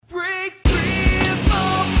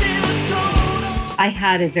I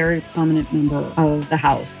had a very prominent member of the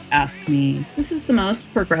House ask me, this is the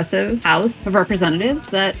most progressive House of Representatives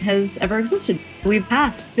that has ever existed. We've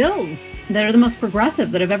passed bills that are the most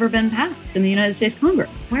progressive that have ever been passed in the United States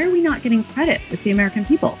Congress. Why are we not getting credit with the American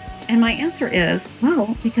people? And my answer is,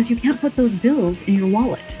 well, because you can't put those bills in your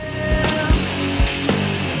wallet.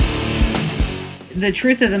 The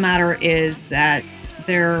truth of the matter is that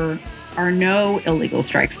there are no illegal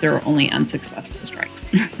strikes. There are only unsuccessful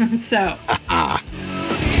strikes. So.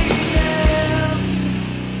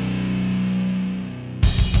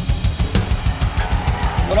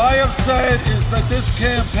 What I have said is that this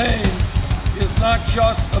campaign is not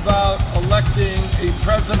just about electing a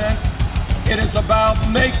president. It is about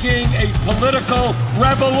making a political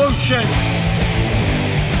revolution.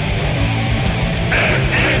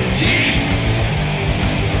 MMT.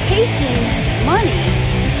 Taking money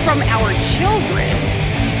from our children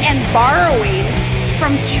and borrowing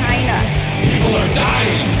from China. People are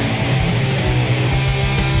dying.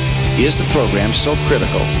 Is the program so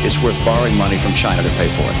critical it's worth borrowing money from China to pay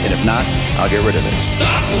for it? And if not, I'll get rid of it.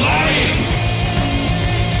 Stop lying!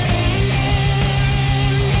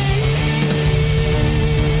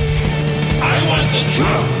 I want the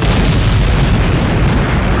truth!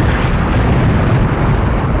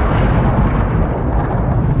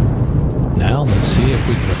 Now let's see if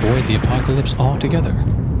we can avoid the apocalypse altogether.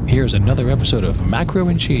 Here's another episode of Macro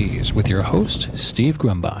and Cheese with your host, Steve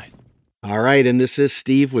Grumbine. All right, and this is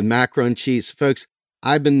Steve with Macro and Cheese. Folks,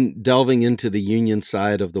 I've been delving into the union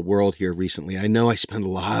side of the world here recently. I know I spend a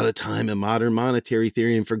lot of time in modern monetary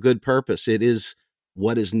theory, and for good purpose. It is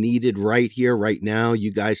what is needed right here, right now,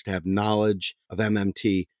 you guys to have knowledge of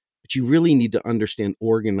MMT. But you really need to understand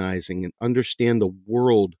organizing and understand the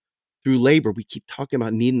world through labor. We keep talking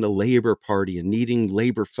about needing a labor party and needing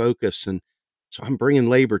labor focus. And so I'm bringing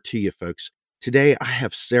labor to you, folks. Today, I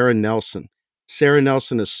have Sarah Nelson. Sarah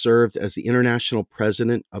Nelson has served as the international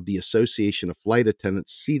president of the Association of Flight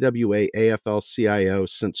Attendants, CWA AFL-CIO,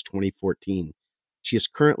 since 2014. She is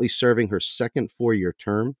currently serving her second four-year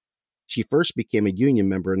term. She first became a union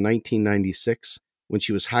member in 1996 when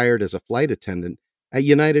she was hired as a flight attendant at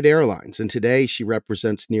United Airlines, and today she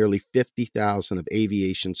represents nearly 50,000 of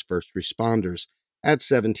aviation's first responders at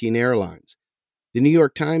 17 airlines. The New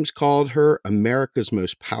York Times called her America's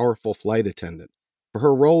most powerful flight attendant for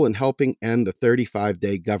her role in helping end the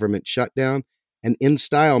 35-day government shutdown, and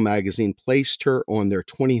InStyle magazine placed her on their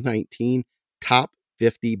 2019 Top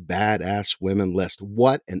 50 Badass Women list.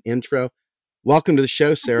 What an intro. Welcome to the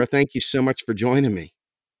show, Sarah. Thank you so much for joining me.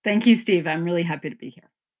 Thank you, Steve. I'm really happy to be here.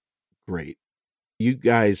 Great. You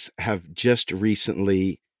guys have just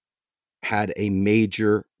recently had a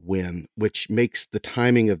major win, which makes the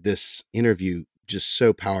timing of this interview just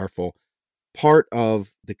so powerful. Part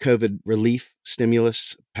of the COVID relief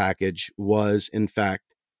stimulus package was, in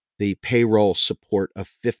fact, the payroll support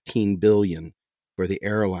of $15 billion for the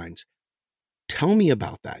airlines. Tell me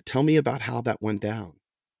about that. Tell me about how that went down.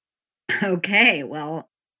 Okay, well,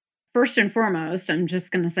 first and foremost, I'm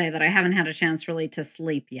just going to say that I haven't had a chance really to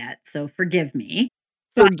sleep yet, so forgive me.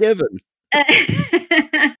 Forgiven.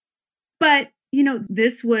 But,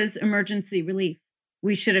 this was emergency relief.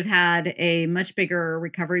 We should have had a much bigger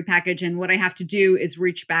recovery package. And what I have to do is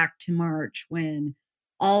reach back to March when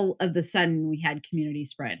all of the sudden we had community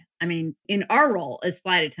spread. I mean, in our role as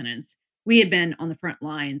flight attendants, we had been on the front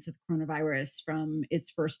lines of coronavirus from its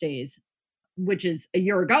first days, which is a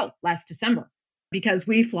year ago, last December, because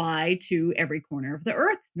we fly to every corner of the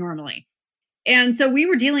earth normally. And so we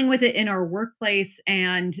were dealing with it in our workplace,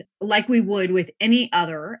 and like we would with any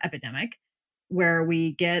other epidemic, where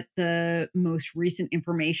we get the most recent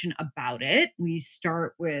information about it. We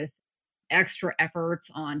start with extra efforts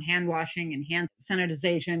on hand washing and hand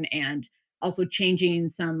sanitization, and also changing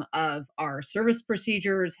some of our service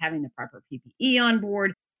procedures, having the proper PPE on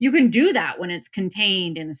board. You can do that when it's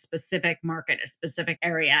contained in a specific market, a specific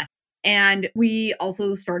area. And we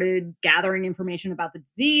also started gathering information about the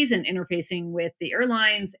disease and interfacing with the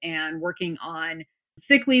airlines and working on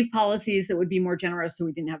sick leave policies that would be more generous, so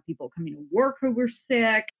we didn't have people coming to work who were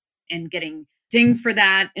sick and getting dinged for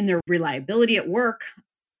that and their reliability at work,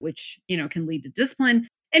 which, can lead to discipline.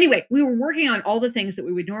 Anyway, we were working on all the things that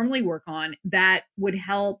we would normally work on that would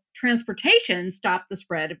help transportation stop the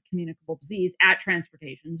spread of communicable disease at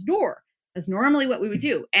transportation's door. That's normally what we would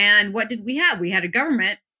do. And what did we have? We had a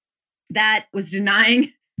government that was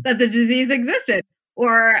denying that the disease existed,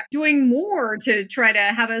 or doing more to try to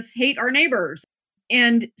have us hate our neighbors.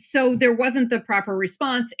 And so there wasn't the proper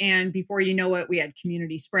response. And before you know it, we had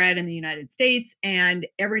community spread in the United States, and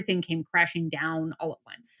everything came crashing down all at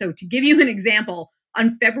once. So to give you an example, on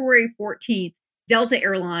February 14th, Delta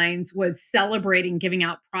Airlines was celebrating giving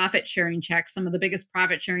out profit sharing checks, some of the biggest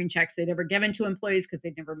profit sharing checks they'd ever given to employees because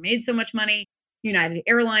they'd never made so much money. United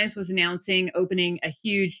Airlines was announcing opening a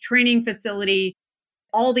huge training facility.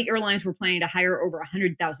 All the airlines were planning to hire over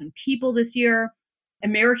 100,000 people this year.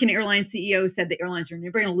 American Airlines CEO said the airlines are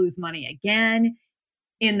never going to lose money again.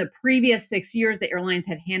 In the previous 6 years, the airlines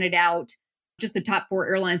had handed out, just the top 4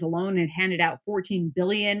 airlines alone had handed out $14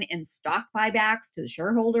 billion in stock buybacks to the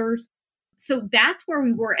shareholders. So that's where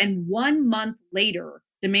we were. And 1 month later,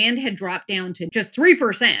 demand had dropped down to just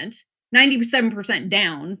 3%, 97%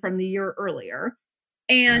 down from the year earlier.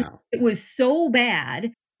 And it was so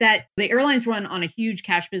bad that the airlines run on a huge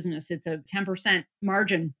cash business. It's a 10%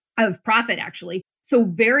 margin of profit, actually. So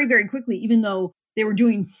very, very quickly, even though they were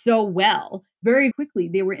doing so well, very quickly,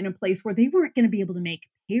 they were in a place where they weren't going to be able to make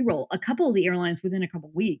payroll. A couple of the airlines within a couple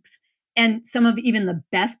of weeks, and some of even the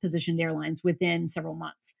best positioned airlines within several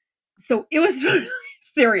months. So it was really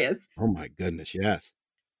serious. Oh my goodness, yes.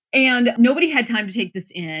 And nobody had time to take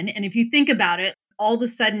this in. And if you think about it, all of a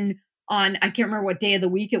sudden on, I can't remember what day of the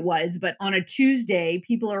week it was, but on a Tuesday,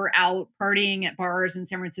 people are out partying at bars in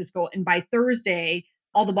San Francisco. And by Thursday,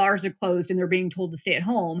 all the bars are closed and they're being told to stay at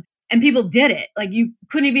home. And people did it. Like, you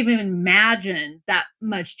couldn't even imagine that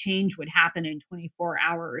much change would happen in 24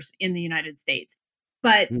 hours in the United States.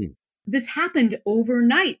 But this happened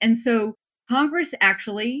overnight. And so Congress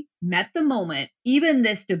actually met the moment, even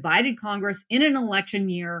this divided Congress in an election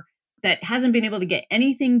year that hasn't been able to get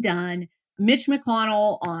anything done. Mitch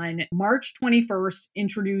McConnell on March 21st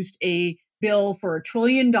introduced a bill for $1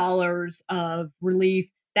 trillion of relief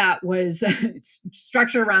that was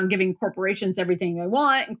structured around giving corporations everything they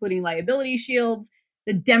want, including liability shields.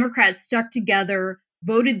 The Democrats stuck together,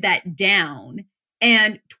 voted that down.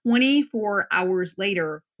 And 24 hours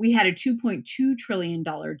later, we had a $2.2 trillion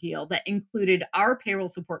deal that included our payroll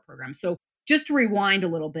support program. So just to rewind a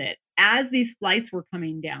little bit, as these flights were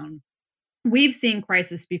coming down, we've seen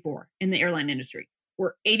crisis before in the airline industry.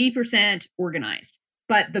 We're 80% organized.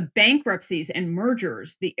 But the bankruptcies and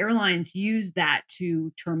mergers, the airlines used that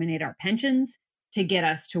to terminate our pensions, to get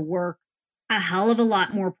us to work a hell of a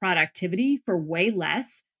lot more productivity for way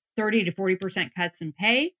less, 30 to 40% cuts in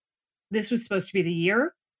pay. This was supposed to be the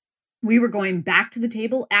year. We were going back to the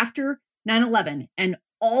table after 9/11 and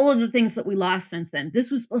all of the things that we lost since then.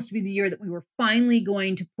 This was supposed to be the year that we were finally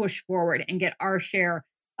going to push forward and get our share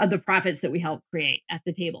of the profits that we helped create at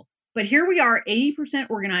the table. But here we are, 80%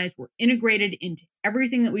 organized. We're integrated into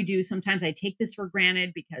everything that we do. Sometimes I take this for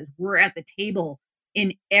granted because we're at the table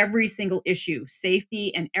in every single issue,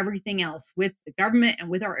 safety and everything else with the government and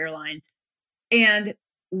with our airlines. And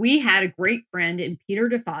we had a great friend in Peter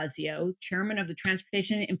DeFazio, chairman of the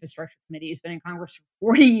Transportation and Infrastructure Committee. He's been in Congress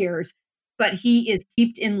for 40 years, but he is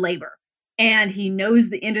steeped in labor and he knows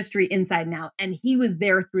the industry inside and out. And he was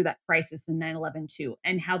there through that crisis in 9/11 too,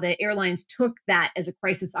 and how the airlines took that as a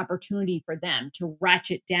crisis opportunity for them to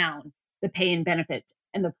ratchet down the pay and benefits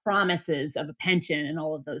and the promises of a pension and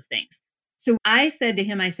all of those things. So I said to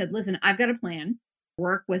him, I said, listen, I've got a plan,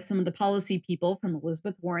 work with some of the policy people from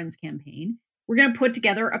Elizabeth Warren's campaign. We're going to put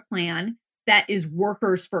together a plan that is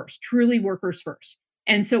workers first, truly workers first.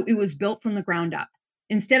 And so it was built from the ground up.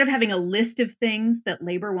 Instead of having a list of things that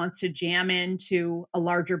labor wants to jam into a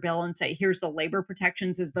larger bill and say, here's the labor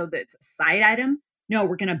protections as though it's a side item. No,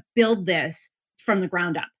 we're going to build this from the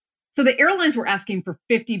ground up. So the airlines were asking for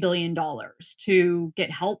 $50 billion to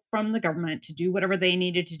get help from the government to do whatever they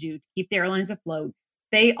needed to do to keep the airlines afloat.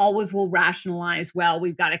 They always will rationalize, well,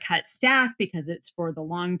 we've got to cut staff because it's for the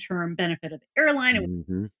long-term benefit of the airline.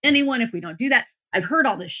 And anyone, if we don't do that, I've heard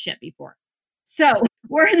all this shit before. So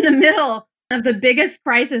we're in the middle of the biggest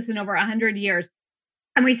crisis in over 100 years.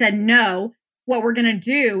 And we said, no, what we're going to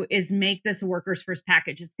do is make this a workers first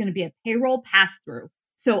package. It's going to be a payroll pass-through.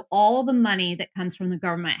 So all the money that comes from the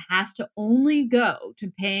government has to only go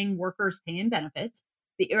to paying workers pay and benefits.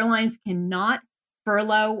 The airlines cannot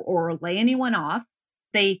furlough or lay anyone off.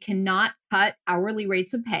 They cannot cut hourly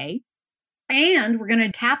rates of pay. And we're going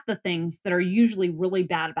to cap the things that are usually really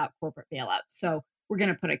bad about corporate bailouts. So we're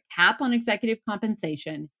going to put a cap on executive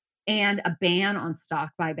compensation and a ban on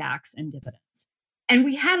stock buybacks and dividends. And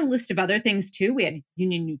we had a list of other things too. We had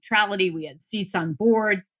union neutrality. We had seats on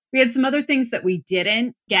board. We had some other things that we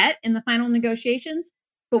didn't get in the final negotiations.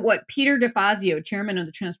 But what Peter DeFazio, chairman of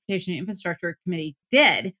the Transportation and Infrastructure Committee,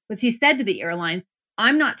 did was he said to the airlines,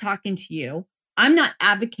 I'm not talking to you. I'm not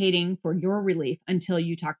advocating for your relief until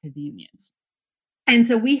you talk to the unions. And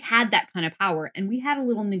so we had that kind of power. And we had a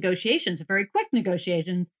little negotiations, very quick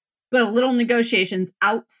negotiations, but a little negotiations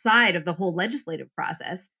outside of the whole legislative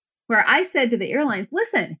process, where I said to the airlines,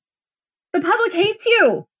 listen, the public hates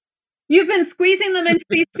you. You've been squeezing them into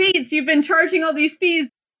these seats. You've been charging all these fees.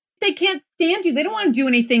 They can't stand you. They don't want to do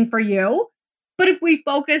anything for you. But if we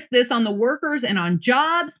focus this on the workers and on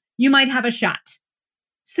jobs, you might have a shot.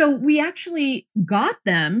 So we actually got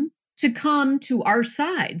them to come to our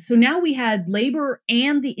side. So now we had labor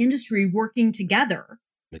and the industry working together.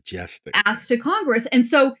 Majestic. Asked to Congress. And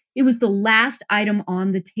so it was the last item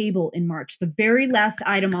on the table in March, the very last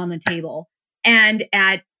item on the table. And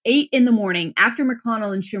at 8 a.m, after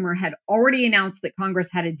McConnell and Schumer had already announced that Congress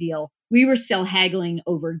had a deal, we were still haggling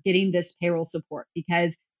over getting this payroll support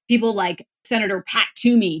because people like Senator Pat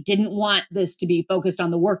Toomey didn't want this to be focused on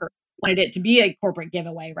the worker, wanted it to be a corporate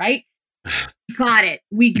giveaway, right?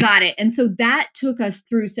 We got it. And so that took us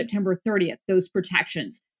through September 30th, those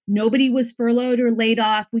protections. Nobody was furloughed or laid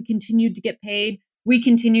off. We continued to get paid. We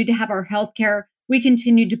continued to have our health care. We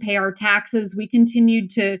continued to pay our taxes. We continued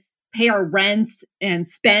to pay our rents and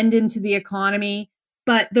spend into the economy.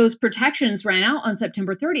 But those protections ran out on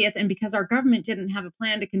September 30th. And because our government didn't have a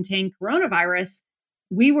plan to contain coronavirus,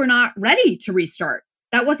 we were not ready to restart.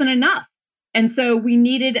 That wasn't enough. And so we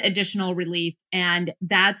needed additional relief. And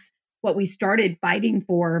that's what we started fighting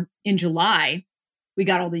for in July. We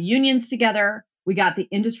got all the unions together. We got the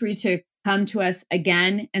industry to come to us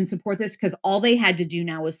again and support this because all they had to do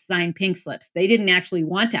now was sign pink slips. They didn't actually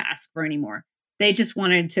want to ask for any more. They just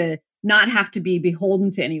wanted to not have to be beholden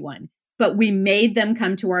to anyone. But we made them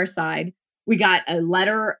come to our side. We got a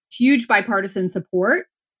letter, huge bipartisan support.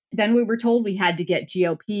 Then we were told we had to get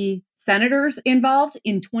GOP senators involved.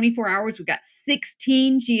 In 24 hours, we got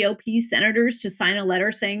 16 GOP senators to sign a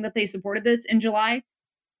letter saying that they supported this in July.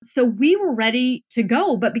 So we were ready to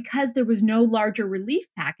go. But because there was no larger relief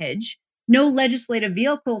package, no legislative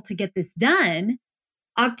vehicle to get this done,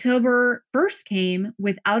 October 1st came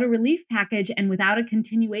without a relief package and without a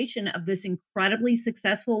continuation of this incredibly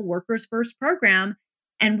successful Workers First program.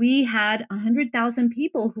 And we had 100,000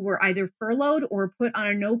 people who were either furloughed or put on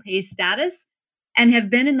a no-pay status and have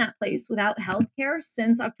been in that place without health care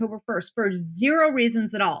since October 1st for zero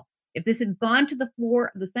reasons at all. If this had gone to the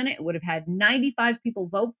floor of the Senate, it would have had 95 people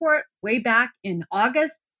vote for it way back in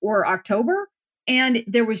August or October. And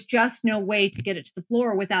there was just no way to get it to the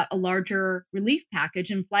floor without a larger relief package.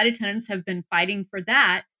 And flight attendants have been fighting for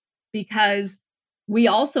that because we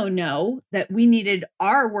also know that we needed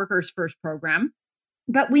our Workers First program,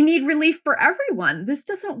 but we need relief for everyone. This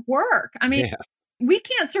doesn't work. I mean, we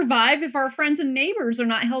can't survive if our friends and neighbors are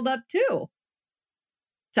not held up too.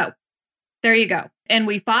 So there you go. And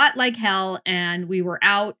we fought like hell and we were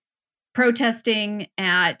out protesting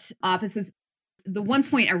at offices. The one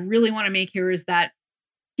point I really want to make here is that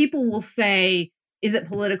people will say, is it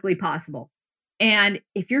politically possible? And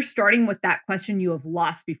if you're starting with that question, you have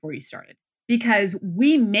lost before you started because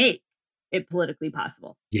we make it politically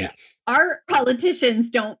possible. Yes. Our politicians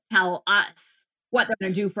don't tell us what they're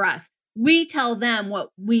going to do for us. We tell them what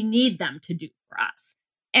we need them to do for us.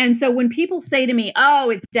 And so when people say to me, oh,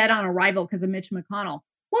 it's dead on arrival because of Mitch McConnell.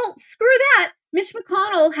 Well, screw that. Mitch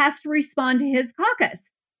McConnell has to respond to his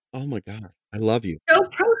caucus. Oh my God. I love you. Go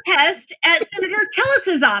protest at Senator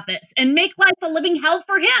Tillis's office and make life a living hell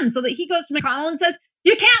for him so that he goes to McConnell and says,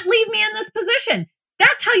 you can't leave me in this position.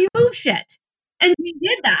 That's how you move shit. And we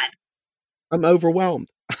did that. I'm overwhelmed.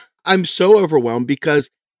 I'm so overwhelmed because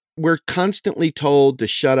we're constantly told to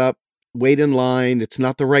shut up, wait in line. It's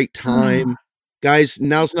not the right time. Guys,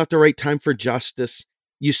 now's not the right time for justice.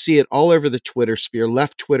 You see it all over the Twitter sphere.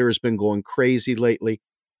 Left Twitter has been going crazy lately.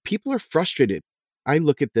 People are frustrated. I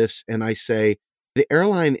look at this and I say, the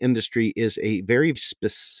airline industry is a very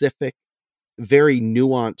specific, very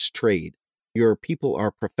nuanced trade. Your people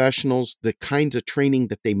are professionals. The kinds of training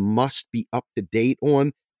that they must be up to date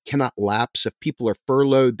on cannot lapse. If people are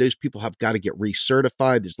furloughed, those people have got to get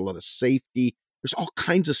recertified. There's a lot of safety. There's all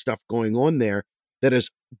kinds of stuff going on there that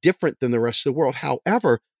is different than the rest of the world.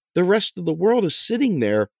 However, the rest of the world is sitting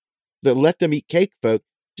there. The Let Them Eat Cake folk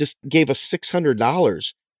just gave us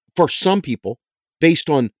 $600 for some people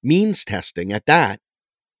based on means testing at that,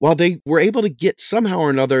 while they were able to get somehow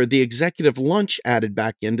or another the executive lunch added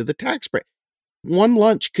back into the tax break. One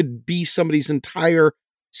lunch could be somebody's entire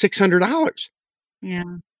 $600. Yeah.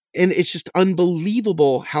 And it's just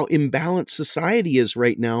unbelievable how imbalanced society is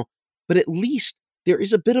right now. But at least there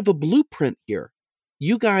is a bit of a blueprint here.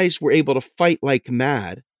 You guys were able to fight like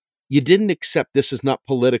mad. You didn't accept this as not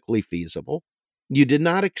politically feasible. You did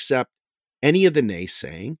not accept any of the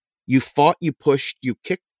naysaying. You fought, you pushed, you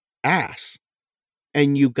kicked ass,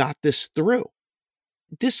 and you got this through.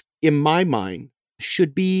 This, in my mind,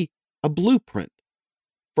 should be a blueprint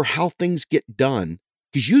for how things get done,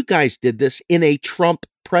 because you guys did this in a Trump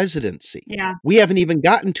presidency. Yeah. We haven't even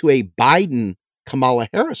gotten to a Biden Kamala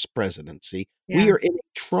Harris presidency. We Yeah. are in a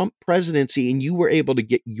Trump presidency, and you were able to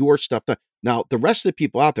get your stuff done. Now, the rest of the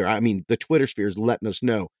people out there, I mean, the Twitter sphere is letting us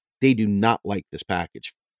know they do not like this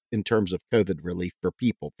package in terms of COVID relief for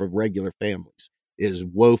people, for regular families. It is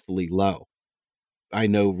woefully low. I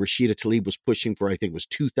know Rashida Tlaib was pushing for, I think it was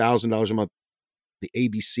 $2,000 a month, the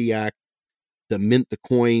ABC Act, the Mint the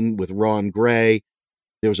Coin with Ron Gray.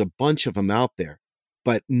 There was a bunch of them out there,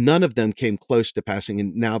 but none of them came close to passing.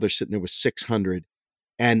 And now they're sitting there with 600.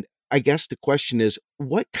 And I guess the question is,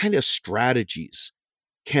 what kind of strategies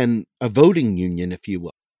can a voting union, if you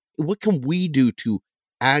will, what can we do to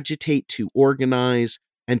agitate, to organize,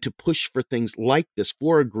 and to push for things like this,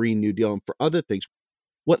 for a Green New Deal and for other things?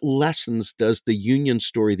 What lessons does the union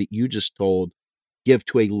story that you just told give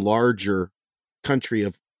to a larger country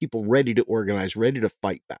of people ready to organize, ready to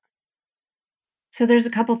fight back? So there's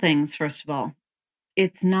a couple things. First of all,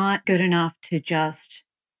 it's not good enough to just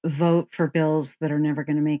vote for bills that are never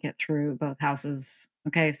going to make it through both houses.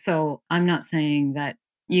 Okay. So I'm not saying that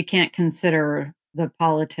you can't consider the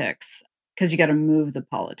politics because you got to move the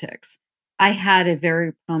politics. I had a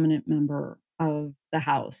very prominent member of the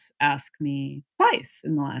House ask me twice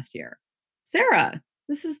in the last year, Sarah,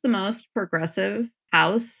 this is the most progressive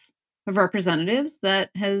House of Representatives that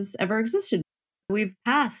has ever existed. We've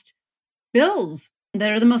passed bills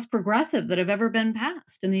that are the most progressive that have ever been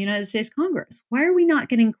passed in the United States Congress. Why are we not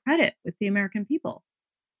getting credit with the American people?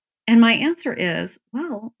 And my answer is,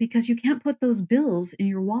 well, because you can't put those bills in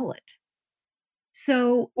your wallet.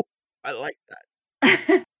 So I like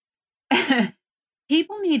that.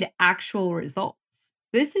 people need actual results.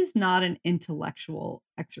 This is not an intellectual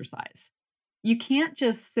exercise. You can't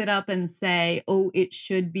just sit up and say, oh, it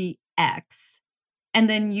should be X, and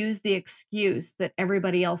then use the excuse that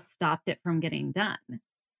everybody else stopped it from getting done.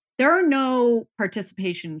 There are no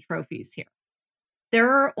participation trophies here. There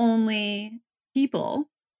are only people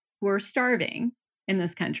who are starving in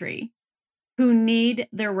this country who need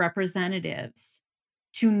their representatives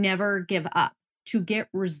to never give up, to get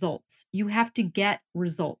results. You have to get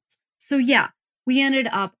results. So yeah, we ended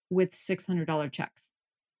up with $600 checks.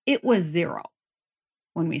 It was zero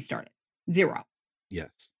when we started, zero.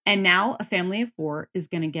 Yes. And now a family of four is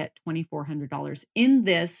going to get $2,400. In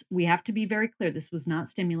this, we have to be very clear. This was not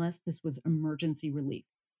stimulus. This was emergency relief.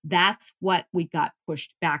 That's what we got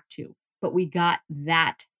pushed back to, but we got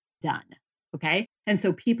that done. Okay. And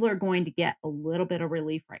so people are going to get a little bit of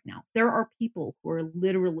relief right now. There are people who are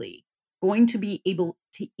literally going to be able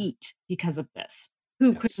to eat because of this,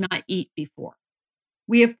 who could not eat before.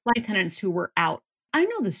 We have flight attendants who were out. I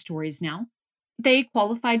know the stories now. They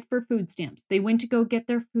qualified for food stamps. They went to go get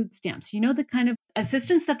their food stamps. You know the kind of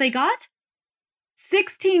assistance that they got?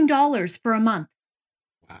 $16 for a month.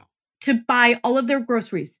 Wow. To buy all of their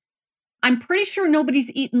groceries. I'm pretty sure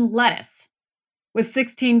nobody's eaten lettuce with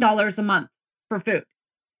 $16 a month for food.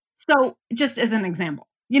 So just as an example,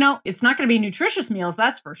 it's not going to be nutritious meals,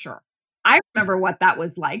 that's for sure. I remember what that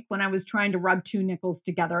was like when I was trying to rub two nickels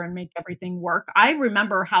together and make everything work. I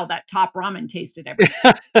remember how that top ramen tasted every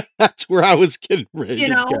day. That's where I was getting ready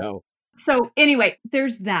to go. So anyway,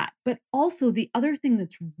 there's that. But also the other thing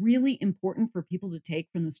that's really important for people to take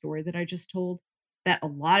from the story that I just told, that a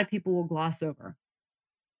lot of people will gloss over,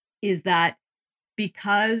 is that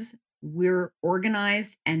because we're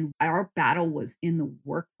organized and our battle was in the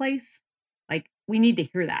workplace, like, we need to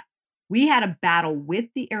hear that. We had a battle with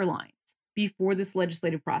the airlines before this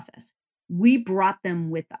legislative process. We brought them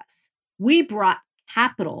with us. We brought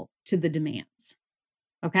capital to the demands.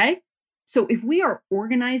 Okay? So if we are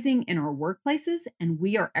organizing in our workplaces and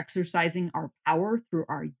we are exercising our power through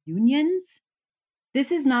our unions,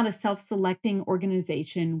 this is not a self-selecting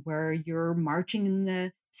organization where you're marching in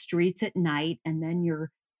the streets at night and then you're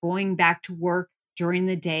going back to work during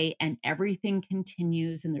the day and everything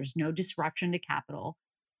continues and there's no disruption to capital.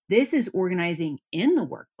 This is organizing in the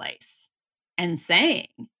workplace and saying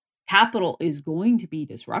capital is going to be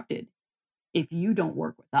disrupted if you don't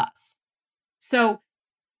work with us. So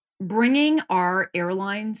bringing our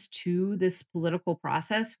airlines to this political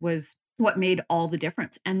process was what made all the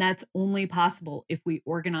difference. And that's only possible if we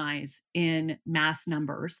organize in mass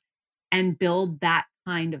numbers and build that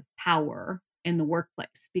kind of power in the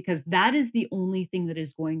workplace, because that is the only thing that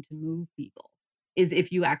is going to move people, is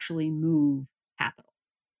if you actually move capital.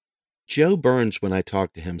 Joe Burns, when I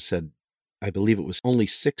talked to him, said, I believe it was only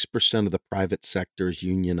 6% of the private sector is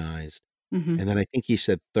unionized. Mm-hmm. And then I think he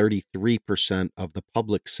said 33% of the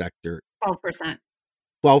public sector. 12%.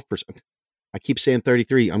 12%. I keep saying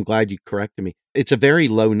 33. I'm glad you corrected me. It's a very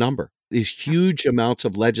low number. These huge amounts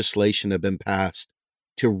of legislation have been passed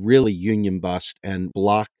to really union bust and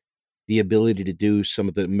block the ability to do some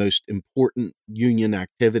of the most important union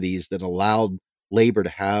activities that allowed labor to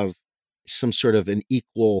have some sort of an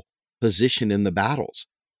equal position in the battles.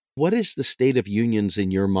 What is the state of unions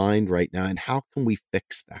in your mind right now, and how can we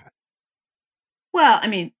fix that? Well, I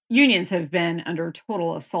mean, unions have been under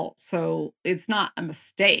total assault. So it's not a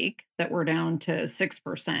mistake that we're down to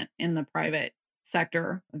 6% in the private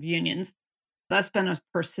sector of unions. That's been a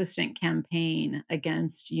persistent campaign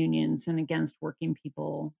against unions and against working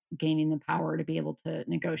people gaining the power to be able to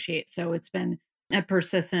negotiate. So it's been a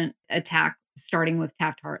persistent attack, starting with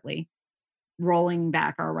Taft-Hartley, rolling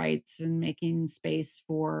back our rights and making space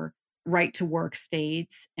for right to work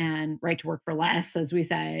states and right to work for less, as we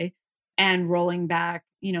say, and rolling back,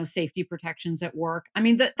 safety protections at work. I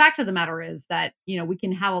mean, the fact of the matter is that, we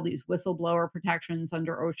can have all these whistleblower protections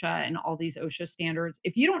under OSHA and all these OSHA standards.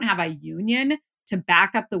 If you don't have a union to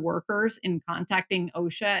back up the workers in contacting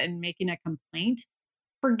OSHA and making a complaint,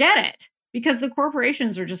 forget it, because the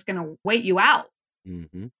corporations are just going to wait you out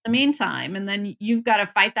in the meantime. And then you've got to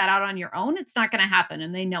fight that out on your own. It's not going to happen.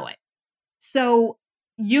 And they know it. So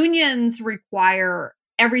unions require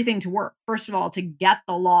everything to work. First of all, to get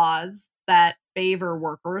the laws that favor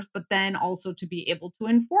workers, but then also to be able to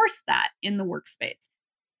enforce that in the workspace.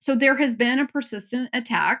 So there has been a persistent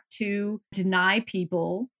attack to deny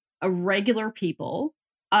people, regular people,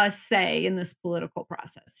 a say in this political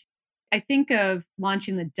process. I think of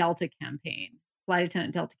launching the Delta campaign, Flight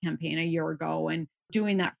Attendant Delta campaign, a year ago, and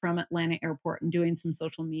doing that from Atlanta Airport and doing some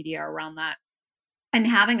social media around that, and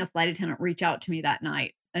having a flight attendant reach out to me that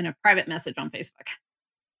night in a private message on Facebook.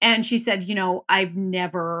 And she said, I've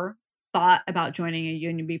never thought about joining a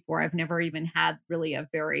union before. I've never even had really a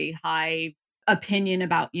very high opinion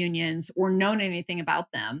about unions or known anything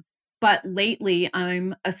about them. But lately,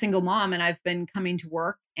 I'm a single mom and I've been coming to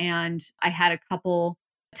work, and I had a couple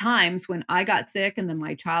times when I got sick and then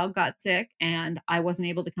my child got sick and I wasn't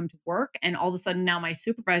able to come to work. And all of a sudden now my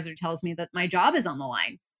supervisor tells me that my job is on the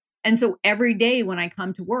line. And so every day when I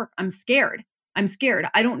come to work, I'm scared.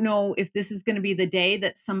 I don't know if this is going to be the day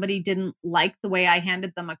that somebody didn't like the way I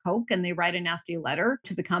handed them a Coke and they write a nasty letter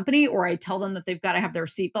to the company, or I tell them that they've got to have their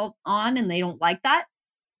seatbelt on and they don't like that.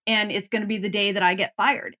 And it's going to be the day that I get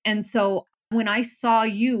fired. And so when I saw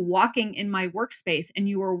you walking in my workspace and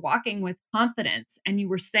you were walking with confidence and you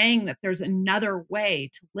were saying that there's another way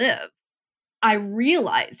to live, I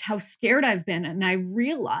realized how scared I've been. And I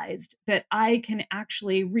realized that I can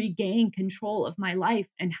actually regain control of my life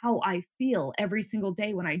and how I feel every single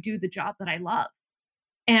day when I do the job that I love.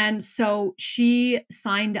 And so she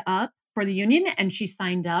signed up for the union, and she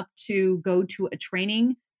signed up to go to a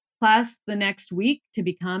training class the next week to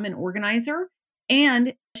become an organizer.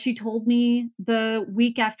 And she told me the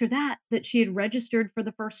week after that she had registered for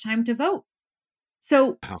the first time to vote.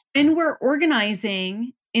 So when we're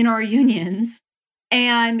organizing in our unions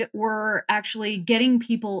and we're actually getting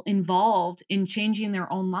people involved in changing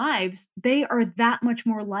their own lives, they are that much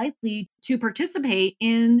more likely to participate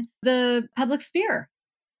in the public sphere.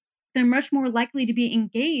 They're much more likely to be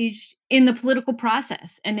engaged in the political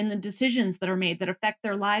process and in the decisions that are made that affect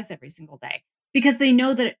their lives every single day, because they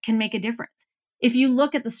know that it can make a difference. If you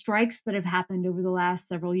look at the strikes that have happened over the last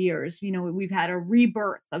several years, we've had a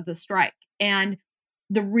rebirth of the strike. And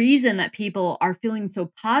the reason that people are feeling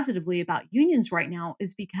so positively about unions right now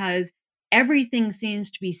is because everything seems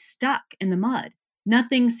to be stuck in the mud.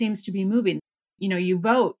 Nothing seems to be moving. You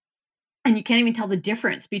vote and you can't even tell the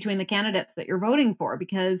difference between the candidates that you're voting for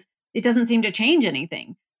because it doesn't seem to change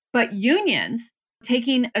anything. But unions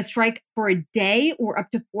taking a strike for a day or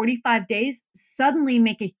up to 45 days suddenly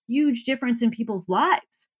make a huge difference in people's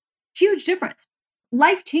lives. Huge difference.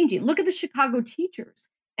 Life-changing. Look at the Chicago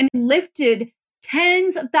teachers, and lifted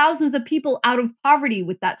tens of thousands of people out of poverty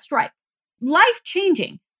with that strike.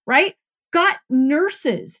 Life-changing, right? Got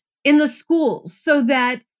nurses in the schools so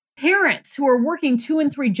that parents who are working 2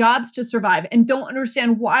 and 3 jobs to survive and don't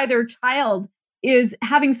understand why their child is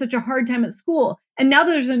having such a hard time at school. And now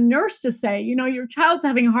there's a nurse to say, your child's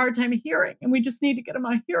having a hard time hearing and we just need to get them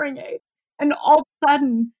a hearing aid. And all of a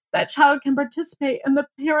sudden that child can participate, and the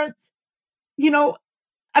parents,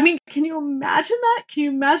 can you imagine that? Can you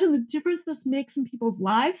imagine the difference this makes in people's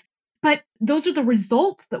lives? But those are the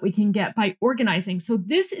results that we can get by organizing. So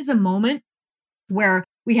this is a moment where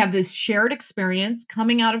we have this shared experience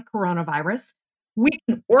coming out of coronavirus. We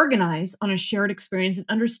can organize on a shared experience and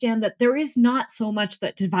understand that there is not so much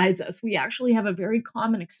that divides us. We actually have a very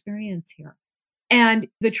common experience here. And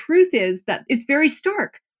the truth is that it's very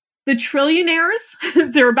stark. The trillionaires,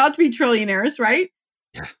 they're about to be trillionaires, right?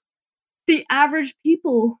 Yeah. The average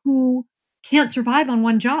people who can't survive on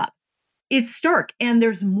one job. It's stark, and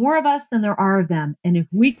there's more of us than there are of them. And if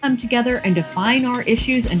we come together and define our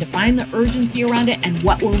issues and define the urgency around it and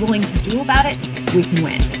what we're willing to do about it, we can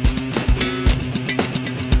win.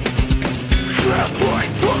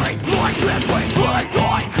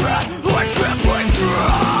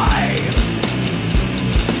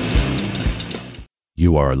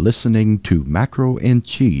 You are listening to Macro and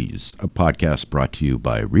Cheese, a podcast brought to you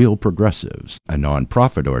by Real Progressives, a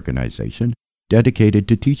nonprofit organization dedicated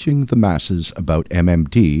to teaching the masses about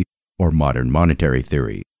MMT, or modern monetary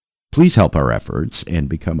theory. Please help our efforts and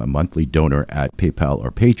become a monthly donor at PayPal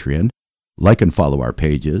or Patreon. Like and follow our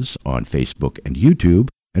pages on Facebook and YouTube,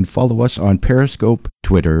 and follow us on Periscope,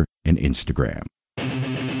 Twitter, and Instagram.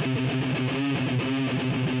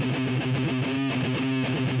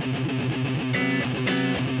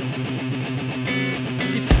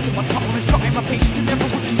 My tolerance, trying my patience, and never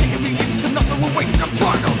want to see me. It's another way, and I'm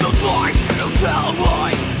tired of the lies you tell me.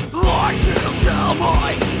 Lies you tell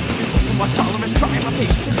me. It's also my tolerance, trying my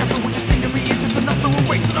patience, and never want to see me. It's another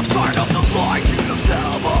way, and I'm tired of the lies you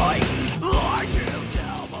tell me. Lies you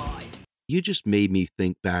tell me. You just made me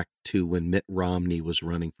think back to when Mitt Romney was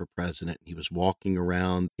running for president. He was walking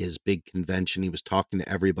around his big convention. He was talking to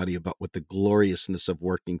everybody about what the gloriousness of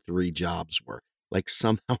working 3 jobs were. Like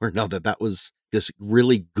somehow or another, that was this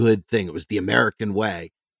really good thing. It was the American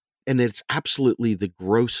way. And it's absolutely the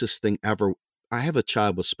grossest thing ever. I have a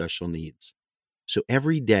child with special needs. So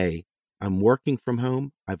every day I'm working from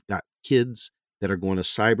home. I've got kids that are going to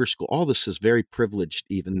cyber school. All this is very privileged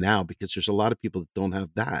even now because there's a lot of people that don't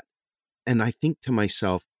have that. And I think to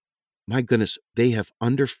myself, my goodness, they have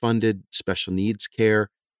underfunded special needs care.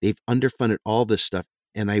 They've underfunded all this stuff.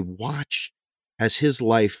 And I watch as his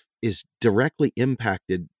life is directly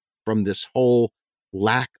impacted from this whole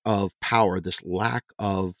lack of power, this lack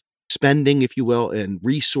of spending, if you will, and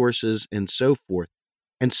resources and so forth.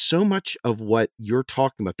 And so much of what you're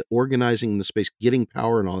talking about, the organizing the space, getting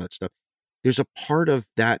power and all that stuff, there's a part of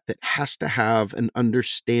that that has to have an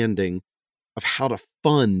understanding of how to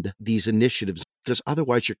fund these initiatives, because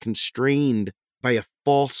otherwise you're constrained by a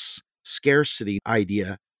false scarcity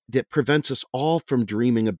idea that prevents us all from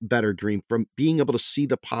dreaming a better dream, from being able to see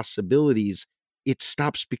the possibilities. It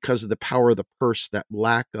stops because of the power of the purse, that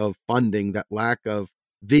lack of funding, that lack of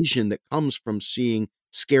vision that comes from seeing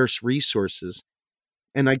scarce resources.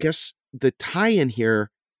 And I guess the tie-in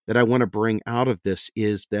here that I want to bring out of this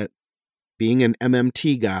is that being an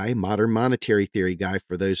MMT guy, modern monetary theory guy,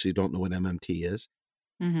 for those who don't know what MMT is,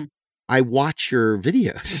 I watch your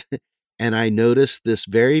videos and I noticed this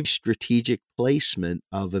very strategic placement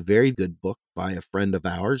of a very good book by a friend of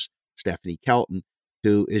ours, Stephanie Kelton,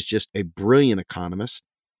 who is just a brilliant economist.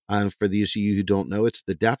 For those of you who don't know, it's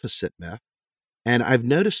The Deficit Myth. And I've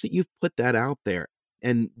noticed that you've put that out there.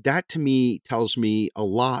 And that to me tells me a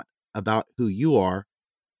lot about who you are.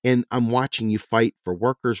 And I'm watching you fight for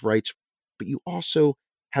workers' rights, but you also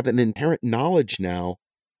have an inherent knowledge now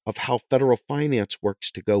of how federal finance works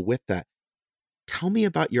to go with that. Tell me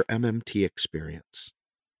about your MMT experience.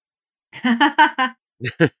 I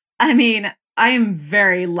mean, I am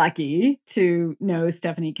very lucky to know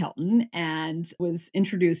Stephanie Kelton and was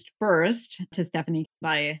introduced first to Stephanie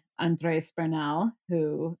by Andres Bernal,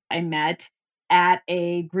 who I met at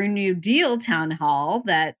a Green New Deal town hall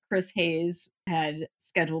that Chris Hayes had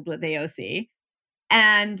scheduled with AOC.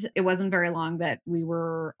 And it wasn't very long that we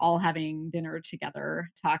were all having dinner together,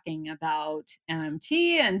 talking about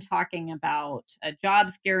MMT and talking about a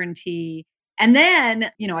jobs guarantee. And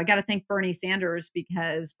then, I got to thank Bernie Sanders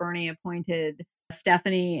because Bernie appointed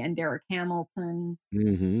Stephanie and Derek Hamilton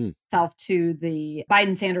self to the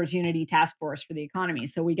Biden-Sanders Unity Task Force for the Economy.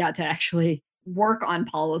 So we got to actually work on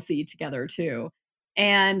policy together too.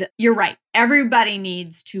 And you're right. Everybody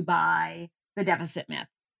needs to buy The Deficit Myth.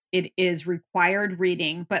 It is required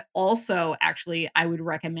reading, but also actually I would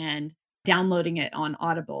recommend downloading it on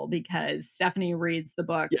Audible because Stephanie reads the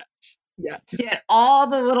book. Yes. Get all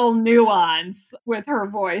the little nuance with her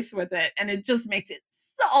voice with it. And it just makes it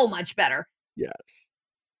so much better. Yes.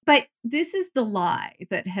 But this is the lie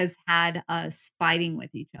that has had us fighting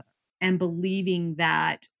with each other and believing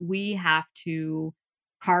that we have to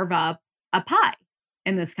carve up a pie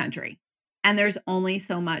in this country. And there's only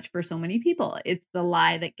so much for so many people. It's the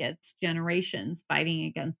lie that gets generations fighting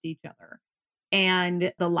against each other.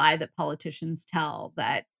 And the lie that politicians tell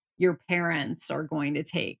that your parents are going to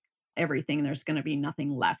take everything. There's going to be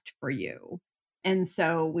nothing left for you. And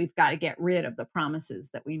so we've got to get rid of the promises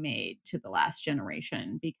that we made to the last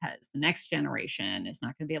generation because the next generation is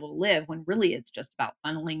not going to be able to live when really it's just about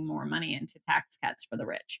funneling more money into tax cuts for the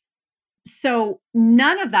rich. So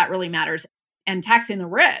none of that really matters. And taxing the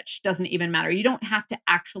rich doesn't even matter. You don't have to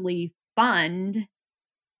actually fund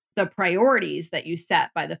the priorities that you set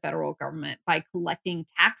by the federal government by collecting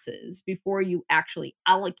taxes before you actually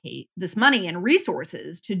allocate this money and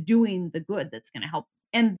resources to doing the good that's going to help.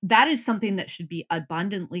 And that is something that should be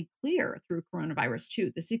abundantly clear through coronavirus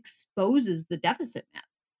too. This exposes the deficit myth.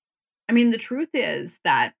 I mean, the truth is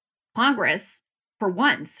that Congress, for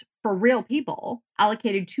once, for real people,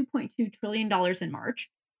 allocated $2.2 trillion in March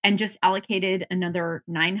and just allocated another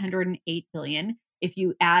 $908 billion. If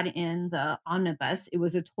you add in the omnibus, it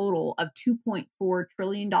was a total of $2.4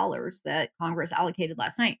 trillion that Congress allocated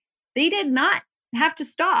last night. They did not have to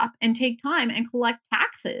stop and take time and collect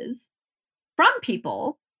taxes from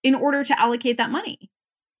people in order to allocate that money.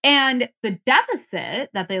 And the deficit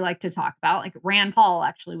that they like to talk about, like Rand Paul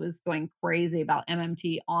actually was going crazy about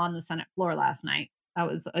MMT on the Senate floor last night. That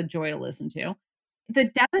was a joy to listen to. The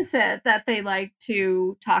deficit that they like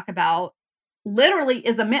to talk about literally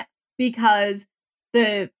is a myth, because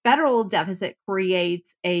the federal deficit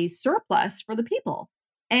creates a surplus for the people.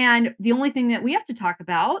 And the only thing that we have to talk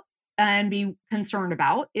about and be concerned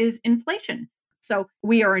about is inflation. So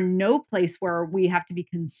we are in no place where we have to be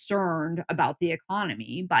concerned about the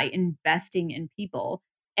economy by investing in people.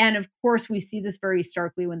 And of course, we see this very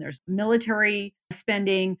starkly when there's military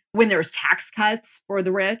spending, when there's tax cuts for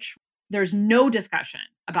the rich. There's no discussion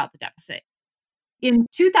about the deficit. In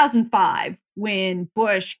 2005, when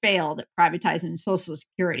Bush failed at privatizing Social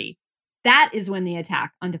Security, that is when the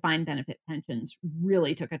attack on defined benefit pensions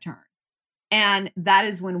really took a turn. And that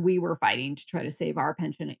is when we were fighting to try to save our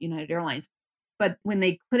pension at United Airlines. But when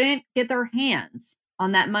they couldn't get their hands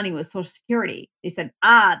on that money with Social Security, they said,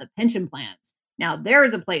 the pension plans. Now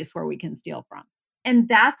there's a place where we can steal from. And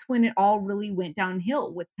that's when it all really went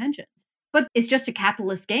downhill with pensions. But it's just a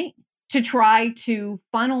capitalist game to try to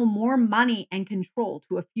funnel more money and control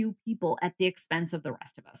to a few people at the expense of the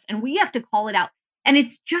rest of us. And we have to call it out. And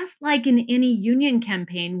it's just like in any union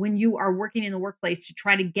campaign when you are working in the workplace to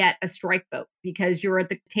try to get a strike vote because you're at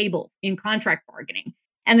the table in contract bargaining.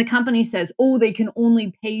 And the company says, they can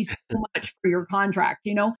only pay so much for your contract,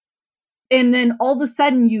 And then all of a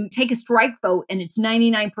sudden you take a strike vote and it's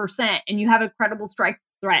 99% and you have a credible strike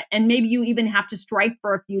threat. And maybe you even have to strike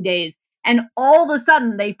for a few days. And all of a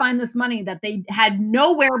sudden they find this money that they had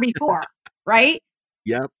nowhere before, right?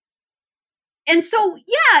 Yep. And so,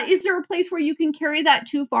 is there a place where you can carry that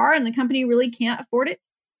too far and the company really can't afford it?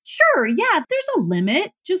 Sure, yeah, there's a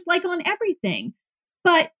limit, just like on everything.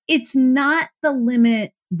 But it's not the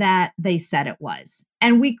limit that they said it was.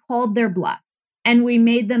 And we called their bluff and we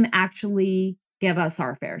made them actually give us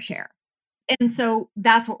our fair share. And so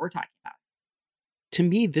that's what we're talking about. To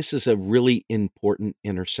me, this is a really important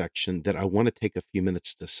intersection that I want to take a few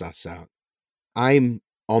minutes to suss out. I'm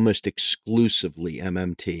almost exclusively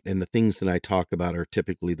MMT, and the things that I talk about are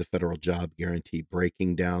typically the federal job guarantee,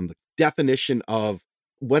 breaking down the definition of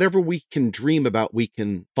whatever we can dream about, we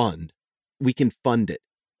can fund it.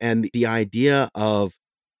 And the idea of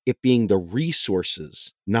it being the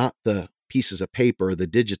resources, not the pieces of paper, the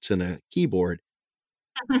digits in a keyboard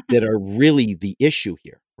that are really the issue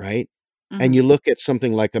here, right? Mm-hmm. And you look at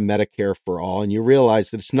something like a Medicare for All and you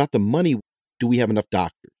realize that it's not the money. Do we have enough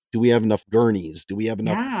doctors? Do we have enough gurneys? Do we have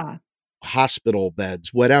enough hospital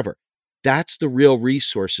beds? Whatever. That's the real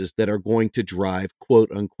resources that are going to drive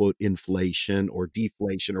quote unquote inflation or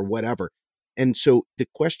deflation or whatever. And so the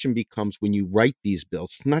question becomes, when you write these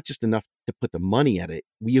bills, it's not just enough to put the money at it.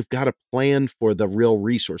 We've got to plan for the real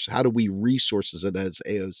resource. How do we resources it, as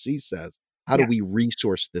AOC says? How do we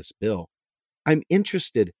resource this bill? I'm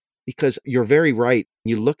interested because you're very right.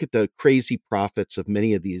 You look at the crazy profits of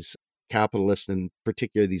many of these capitalists, and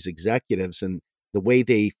particularly these executives, and the way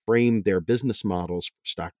they frame their business models for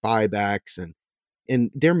stock buybacks,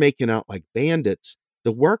 and they're making out like bandits.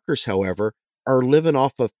 The workers, however, are living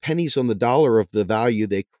off of pennies on the dollar of the value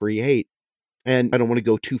they create. And I don't want to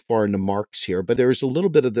go too far into Marx here, but there's a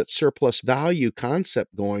little bit of that surplus value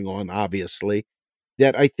concept going on, obviously,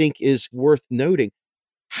 that I think is worth noting.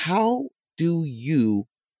 How do you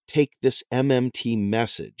take this MMT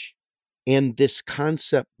message and this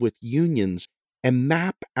concept with unions and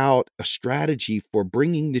map out a strategy for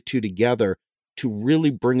bringing the two together to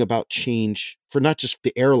really bring about change for not just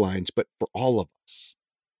the airlines, but for all of us?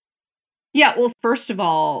 Yeah, well, first of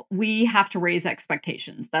all, we have to raise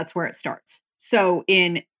expectations. That's where it starts. So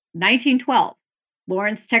in 1912,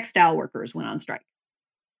 Lawrence textile workers went on strike.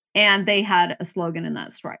 And they had a slogan in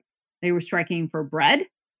that strike. They were striking for bread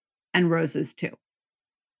and roses too.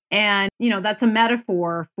 And, that's a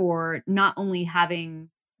metaphor for not only having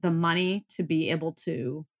the money to be able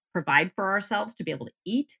to provide for ourselves, to be able to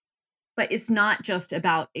eat, but it's not just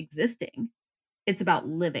about existing. It's about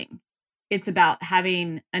living. It's about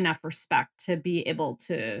having enough respect to be able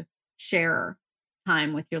to share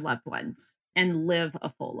time with your loved ones and live a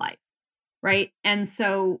full life, right? And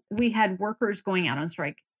so we had workers going out on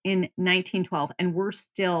strike in 1912, and we're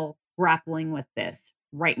still grappling with this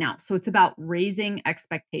right now. So it's about raising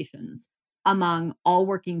expectations among all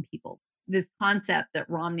working people. This concept that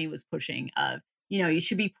Romney was pushing of, you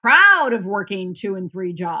should be proud of working 2 and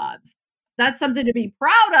 3 jobs. That's something to be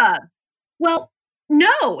proud of. Well,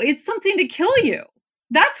 no, it's something to kill you.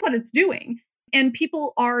 That's what it's doing. And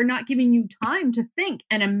people are not giving you time to think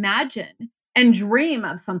and imagine and dream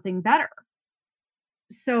of something better.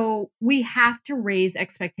 So we have to raise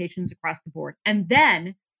expectations across the board. And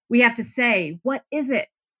then we have to say, what is it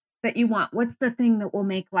that you want? What's the thing that will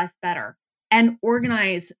make life better? And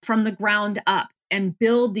organize from the ground up and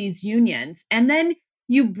build these unions. And then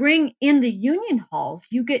you bring in the union halls,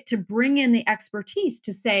 you get to bring in the expertise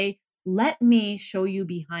to say, let me show you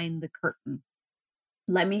behind the curtain.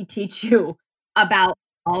 Let me teach you about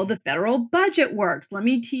how the federal budget works. Let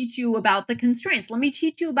me teach you about the constraints. Let me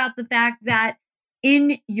teach you about the fact that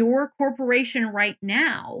in your corporation right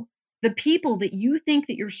now, the people that you think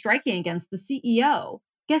that you're striking against, the CEO,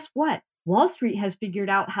 guess what? Wall Street has figured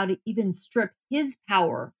out how to even strip his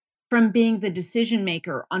power from being the decision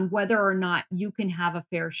maker on whether or not you can have a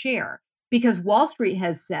fair share. Because Wall Street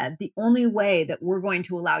has said the only way that we're going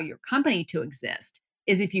to allow your company to exist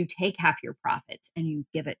is if you take half your profits and you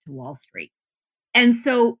give it to Wall Street. And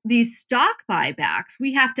so these stock buybacks,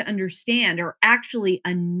 we have to understand, are actually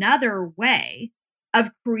another way of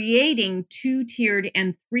creating 2-tiered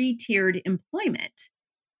and 3-tiered employment.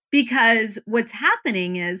 Because what's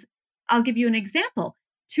happening is, I'll give you an example.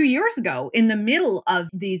 2 years ago, in the middle of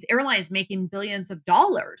these airlines making billions of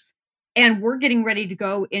dollars, and we're getting ready to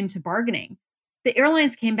go into bargaining, the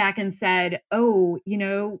airlines came back and said, oh,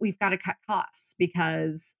 we've got to cut costs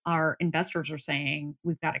because our investors are saying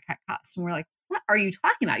we've got to cut costs. And we're like, what are you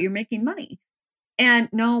talking about? You're making money. And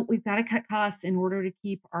no, we've got to cut costs in order to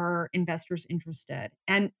keep our investors interested.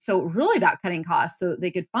 And so really about cutting costs so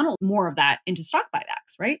they could funnel more of that into stock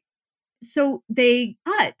buybacks, right? So they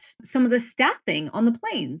cut some of the staffing on the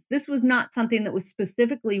planes. This was not something that was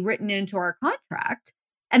specifically written into our contract.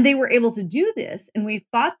 And they were able to do this, and we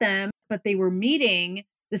fought them, but they were meeting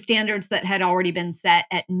the standards that had already been set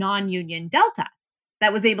at non-union Delta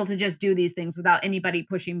that was able to just do these things without anybody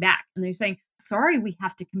pushing back. And they're saying, sorry, we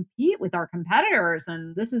have to compete with our competitors,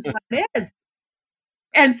 and this is what it is.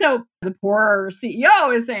 And so the poor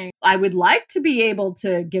CEO is saying, I would like to be able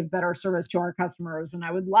to give better service to our customers, and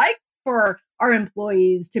I would like for our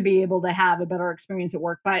employees to be able to have a better experience at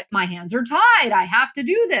work, but my hands are tied. I have to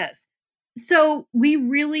do this. So we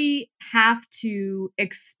really have to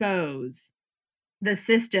expose the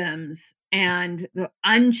systems and the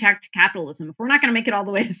unchecked capitalism. If we're not going to make it all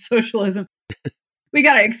the way to socialism, we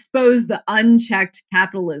got to expose the unchecked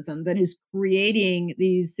capitalism that is creating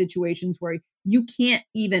these situations where you can't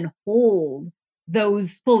even hold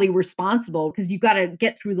those fully responsible because you've got to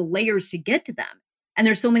get through the layers to get to them. And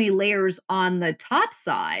there's so many layers on the top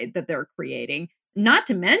side that they're creating, not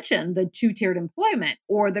to mention the 2-tiered employment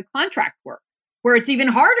or the contract work, where it's even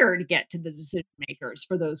harder to get to the decision makers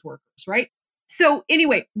for those workers, right? So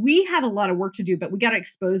anyway, we have a lot of work to do, but we got to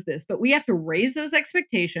expose this. But we have to raise those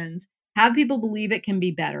expectations, have people believe it can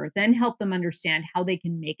be better, then help them understand how they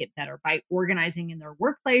can make it better by organizing in their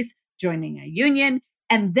workplace, joining a union.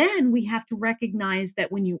 And then we have to recognize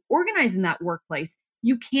that when you organize in that workplace,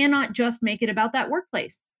 you cannot just make it about that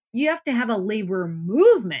workplace. You have to have a labor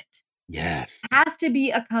movement. Yes. It has to be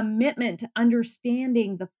a commitment to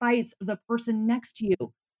understanding the fights of the person next to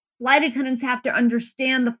you. Flight attendants have to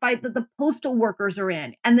understand the fight that the postal workers are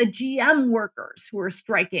in and the GM workers who are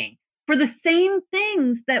striking for the same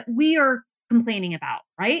things that we are complaining about,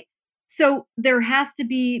 right? So there has to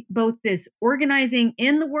be both this organizing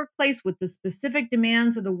in the workplace with the specific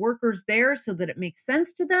demands of the workers there so that it makes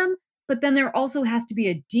sense to them. But then there also has to be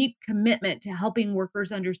a deep commitment to helping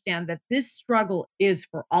workers understand that this struggle is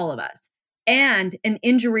for all of us. And an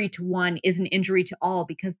injury to one is an injury to all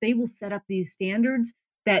because they will set up these standards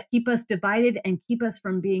that keep us divided and keep us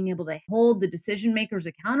from being able to hold the decision makers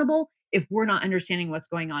accountable if we're not understanding what's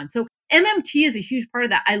going on. So MMT is a huge part of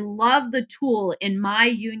that. I love the tool in my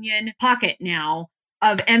union pocket now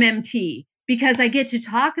of MMT because I get to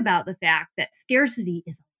talk about the fact that scarcity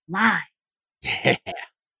is a lie. Yeah.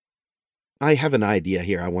 I have an idea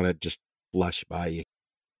here I want to just flush by you.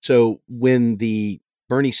 So when the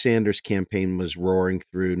Bernie Sanders campaign was roaring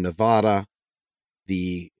through Nevada,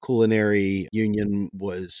 the culinary union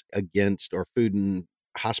was against, or food and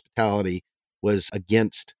hospitality was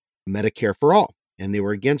against Medicare for all. and they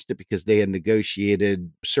were against it because they had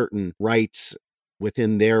negotiated certain rights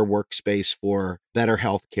within their workspace for better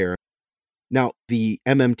health care. Now, the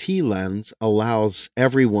MMT lens allows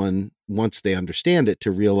everyone, once they understand it,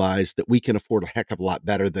 to realize that we can afford a heck of a lot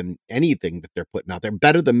better than anything that they're putting out there,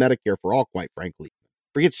 better than Medicare for all, quite frankly.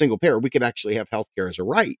 Forget single payer, we could actually have healthcare as a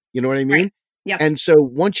right. You know what I mean? Right. Yep. And so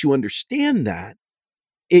once you understand that,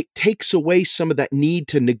 it takes away some of that need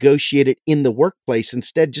to negotiate it in the workplace.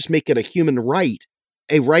 Instead, just make it a human right,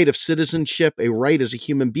 a right of citizenship, a right as a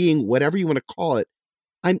human being, whatever you want to call it.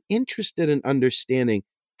 I'm interested in understanding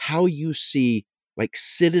how you see like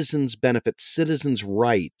citizens' benefits, citizens'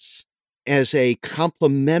 rights as a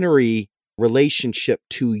complementary relationship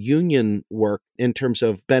to union work in terms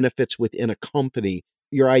of benefits within a company.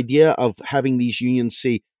 Your idea of having these unions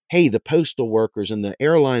see, hey, the postal workers and the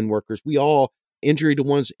airline workers, we all, injury to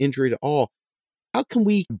one's injury to all. How can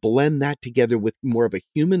we blend that together with more of a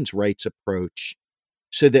human's rights approach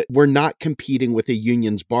so that we're not competing with the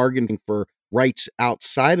unions bargaining for rights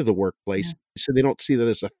outside of the workplace, so they don't see that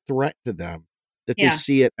as a threat to them, that they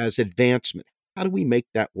see it as advancement? How do we make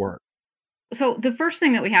that work? So the first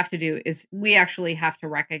thing that we have to do is we actually have to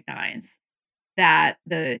recognize that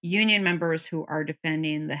the union members who are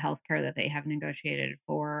defending the healthcare that they have negotiated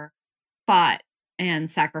for fought and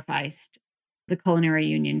sacrificed. The culinary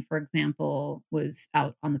union, for example, was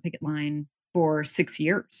out on the picket line for 6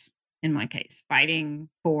 years, in my case, fighting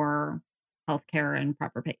for healthcare and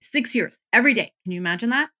proper pay. 6 years, every day. Can you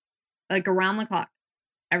imagine that? Like around the clock,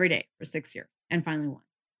 every day for 6 years, and finally won.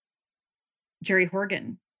 Jerry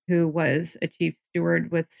Horgan, who was a chief steward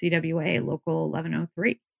with CWA Local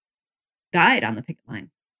 1103, died on the picket line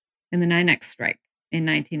in the NYNEX strike in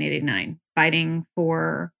 1989, fighting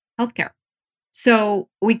for healthcare. So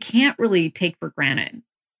we can't really take for granted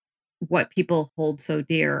what people hold so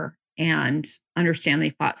dear and understand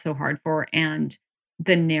they fought so hard for, and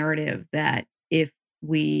the narrative that if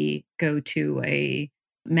we go to a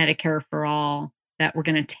Medicare for all, that we're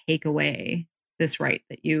going to take away this right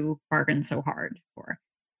that you bargained so hard for.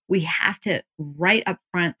 We have to right up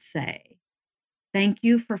front say, thank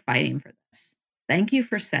you for fighting for this. Thank you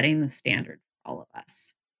for setting the standard for all of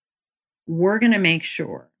us. We're going to make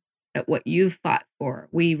sure that what you've fought for,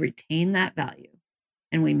 we retain that value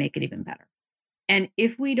and we make it even better. And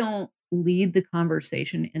if we don't lead the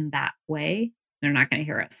conversation in that way, they're not going to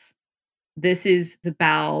hear us. This is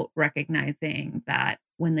about recognizing that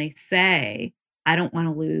when they say, I don't want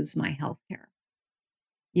to lose my healthcare,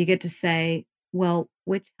 you get to say, well,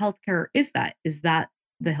 which healthcare is that? Is that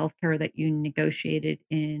the healthcare that you negotiated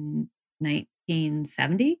in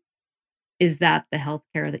 1970? Is that the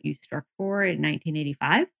healthcare that you struck for in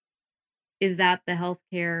 1985? Is that the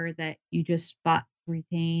healthcare that you just fought to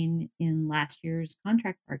retain in last year's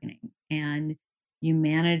contract bargaining and you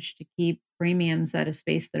managed to keep premiums at a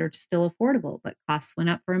space that are still affordable, but costs went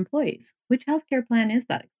up for employees? Which healthcare plan is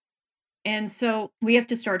that? And so we have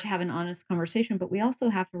to start to have an honest conversation, but we also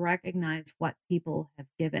have to recognize what people have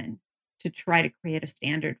given to try to create a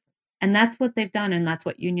standard. And that's what they've done. And that's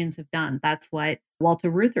what unions have done. That's what Walter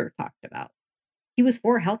Reuther talked about. He was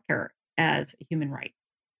for healthcare as a human right,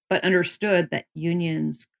 but understood that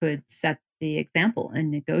unions could set the example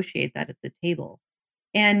and negotiate that at the table.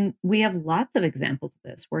 And we have lots of examples of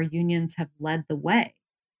this where unions have led the way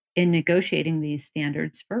in negotiating these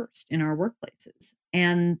standards first in our workplaces.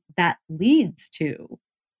 And that leads to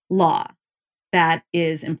law that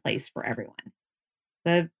is in place for everyone.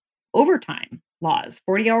 The overtime laws,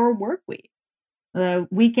 40-hour work week, the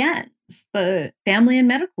weekends, the family and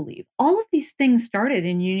medical leave, all of these things started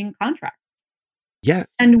in union contracts. Yes.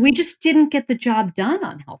 And we just didn't get the job done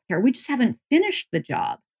on healthcare. We just haven't finished the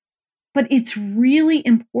job. But it's really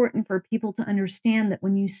important for people to understand that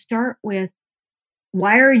when you start with,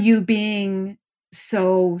 why are you being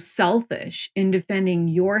so selfish in defending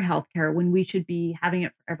your healthcare when we should be having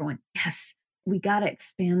it for everyone? Yes, we got to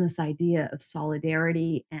expand this idea of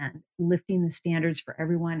solidarity and lifting the standards for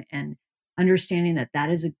everyone and understanding that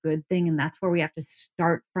that is a good thing. And that's where we have to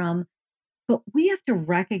start from. But we have to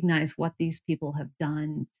recognize what these people have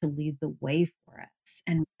done to lead the way for us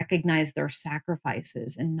and recognize their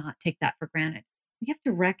sacrifices and not take that for granted. We have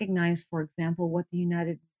to recognize, for example, what the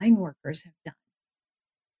United Mine Workers have done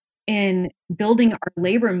in building our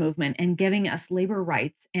labor movement and giving us labor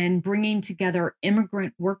rights and bringing together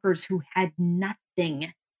immigrant workers who had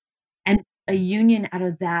nothing and a union out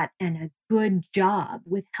of that and a good job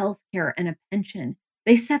with healthcare and a pension.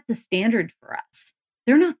 They set the standard for us.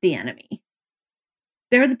 They're not the enemy.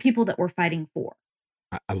 They're the people that we're fighting for.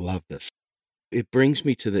 I love this. It brings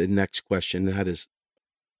me to the next question. That is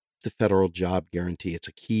the federal job guarantee. It's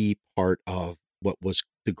a key part of what was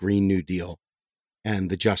the Green New Deal. and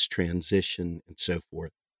the just transition and so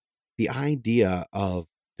forth. The idea of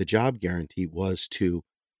the job guarantee was to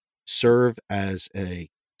serve as a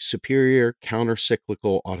superior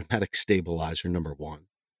counter-cyclical automatic stabilizer, number one.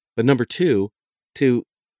 But number two, to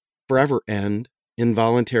forever end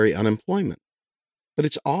involuntary unemployment. But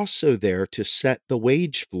it's also there to set the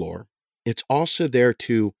wage floor. It's also there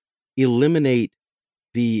to eliminate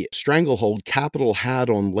the stranglehold capital had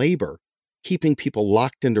on labor, keeping people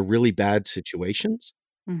locked into really bad situations.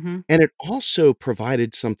 Mm-hmm. And it also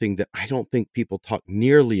provided something that I don't think people talk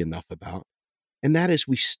nearly enough about. And that is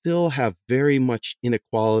we still have very much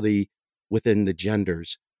inequality within the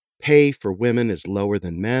genders. Pay for women is lower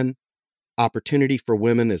than men. Opportunity for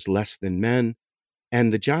women is less than men.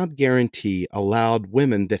 And the job guarantee allowed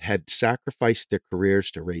women that had sacrificed their careers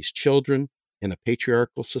to raise children in a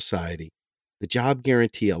patriarchal society. The job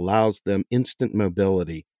guarantee allows them instant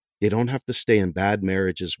mobility. They don't have to stay in bad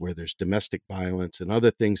marriages where there's domestic violence and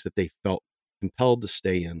other things that they felt compelled to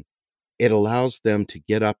stay in. It allows them to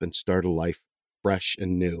get up and start a life fresh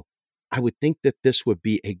and new. I would think that this would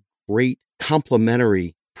be a great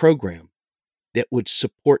complementary program that would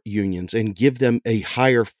support unions and give them a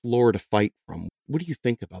higher floor to fight from. What do you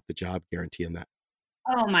think about the job guarantee in that?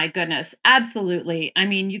 Oh my goodness. Absolutely. I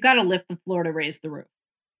mean, you got to lift the floor to raise the roof.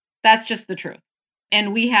 That's just the truth.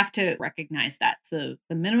 And we have to recognize that. So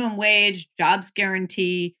the minimum wage, jobs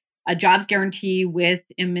guarantee, a jobs guarantee with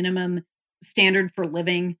a minimum standard for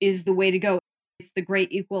living is the way to go. It's the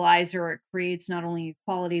great equalizer. It creates not only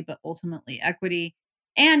equality, but ultimately equity.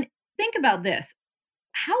 And think about this.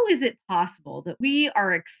 How is it possible that we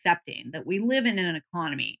are accepting that we live in an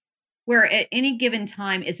economy where at any given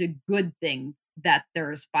time it's a good thing that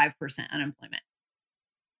there's 5% unemployment?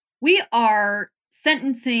 We are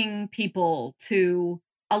sentencing people to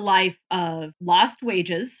a life of lost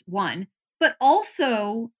wages, one, but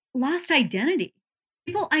also lost identity.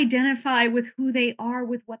 People identify with who they are,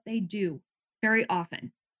 with what they do very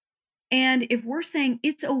often. And if we're saying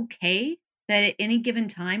it's okay that at any given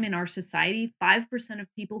time in our society, 5% of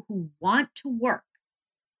people who want to work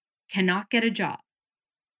cannot get a job,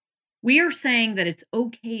 we are saying that it's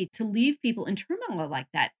okay to leave people in turmoil like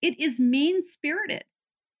that. It is mean-spirited.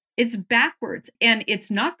 It's backwards, and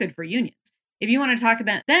it's not good for unions. If you want to talk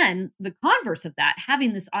about then the converse of that,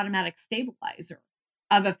 having this automatic stabilizer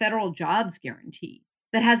of a federal jobs guarantee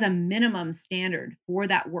that has a minimum standard for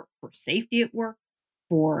that work, for safety at work,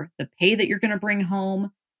 for the pay that you're going to bring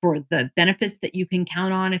home, for the benefits that you can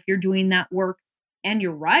count on if you're doing that work. And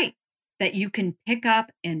you're right that you can pick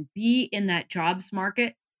up and be in that jobs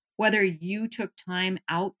market, whether you took time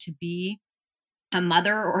out to be a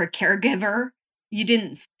mother or a caregiver. You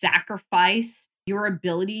didn't sacrifice your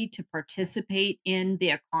ability to participate in the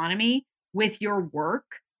economy with your work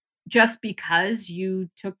just because you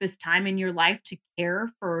took this time in your life to care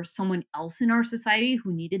for someone else in our society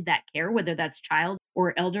who needed that care, whether that's child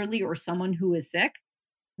or elderly or someone who is sick.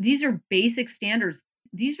 These are basic standards.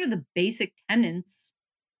 These are the basic tenets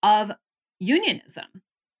of unionism.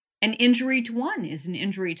 An injury to one is an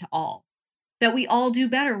injury to all. That we all do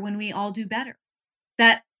better when we all do better.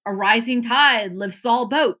 That a rising tide lifts all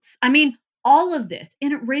boats. I mean, all of this.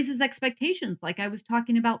 And it raises expectations like I was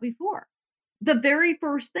talking about before. The very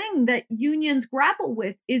first thing that unions grapple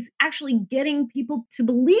with is actually getting people to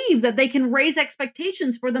believe that they can raise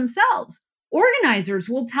expectations for themselves. Organizers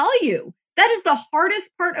will tell you that is the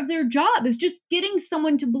hardest part of their job, is just getting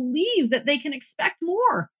someone to believe that they can expect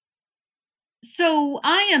more. So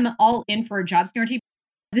I am all in for a jobs guarantee.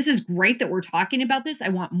 This is great that we're talking about this. I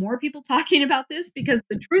want more people talking about this because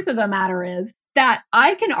the truth of the matter is that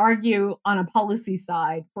I can argue on a policy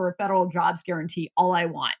side for a federal jobs guarantee all I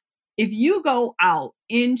want. If you go out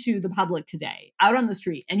into the public today, out on the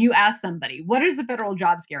street, and you ask somebody, what is a federal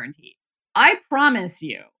jobs guarantee? I promise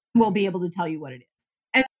you we'll be able to tell you what it is.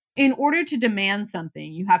 And in order to demand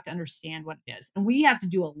something, you have to understand what it is. And we have to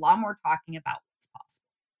do a lot more talking about what's possible.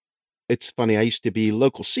 It's funny. I used to be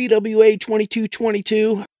local CWA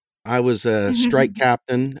 2222. I was a strike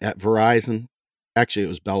captain at Verizon. Actually, it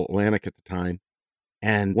was Bell Atlantic at the time.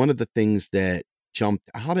 And one of the things that jumped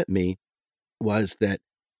out at me was that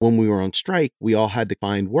when we were on strike, we all had to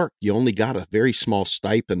find work. You only got a very small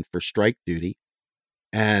stipend for strike duty.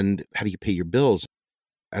 And how do you pay your bills?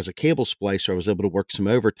 As a cable splicer, I was able to work some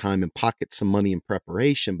overtime and pocket some money in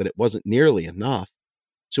preparation, but it wasn't nearly enough.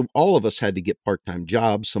 So all of us had to get part-time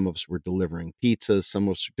jobs. Some of us were delivering pizzas. Some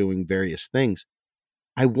of us were doing various things.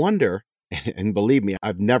 I wonder, and believe me,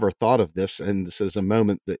 I've never thought of this, and this is a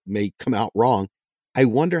moment that may come out wrong. I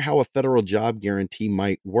wonder how a federal job guarantee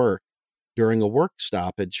might work during a work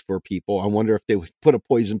stoppage for people. I wonder if they would put a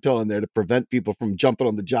poison pill in there to prevent people from jumping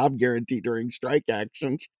on the job guarantee during strike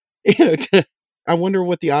actions. I wonder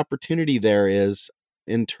what the opportunity there is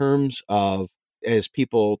in terms of, as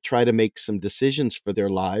people try to make some decisions for their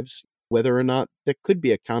lives, whether or not there could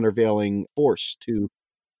be a countervailing force to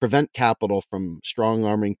prevent capital from strong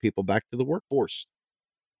arming people back to the workforce.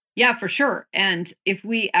 Yeah, for sure. And if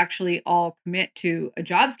we actually all commit to a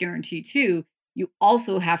jobs guarantee too, you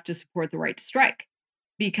also have to support the right to strike,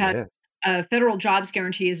 because Yeah. a federal jobs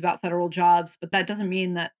guarantee is about federal jobs, but that doesn't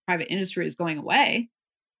mean that private industry is going away.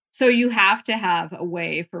 So you have to have a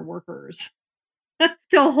way for workers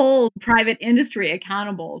to hold private industry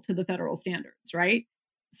accountable to the federal standards, right?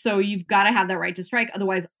 So you've got to have that right to strike.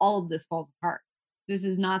 Otherwise, all of this falls apart. This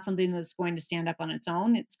is not something that's going to stand up on its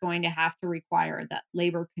own. It's going to have to require that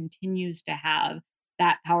labor continues to have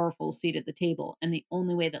that powerful seat at the table. And the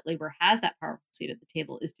only way that labor has that powerful seat at the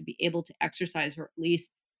table is to be able to exercise, or at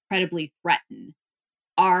least credibly threaten,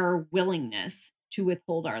 our willingness to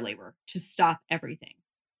withhold our labor, to stop everything.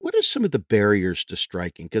 What are some of the barriers to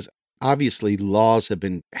striking? Because obviously laws have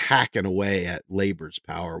been hacking away at labor's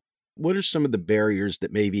power. What are some of the barriers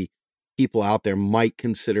that maybe people out there might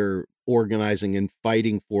consider organizing and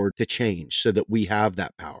fighting for to change so that we have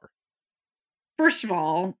that power? First of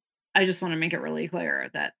all, I just want to make it really clear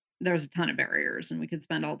that there's a ton of barriers and we could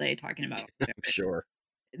spend all day talking about it. Sure.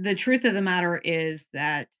 The truth of the matter is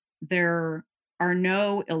that there are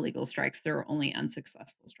no illegal strikes, there are only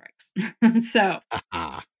unsuccessful strikes. So,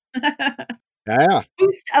 Ah, yeah.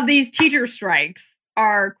 most of these teacher strikes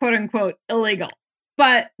are quote unquote illegal.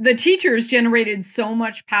 But the teachers generated so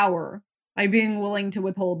much power by being willing to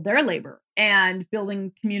withhold their labor and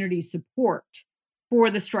building community support for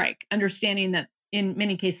the strike, understanding that in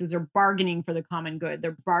many cases they're bargaining for the common good,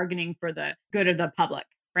 they're bargaining for the good of the public,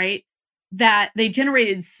 right? That they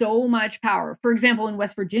generated so much power. For example, in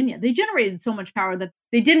West Virginia, they generated so much power that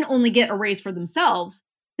they didn't only get a raise for themselves,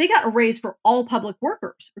 they got a raise for all public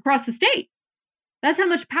workers across the state. That's how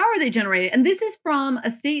much power they generated. And this is from a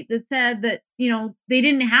state that said that, they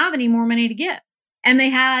didn't have any more money to give. And they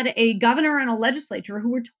had a governor and a legislature who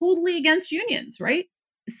were totally against unions, right?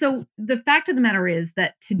 So the fact of the matter is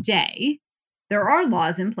that today there are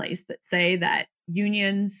laws in place that say that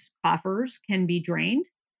unions' coffers can be drained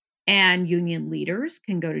and union leaders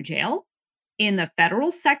can go to jail. In the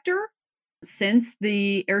federal sector, since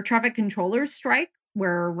the air traffic controllers strike,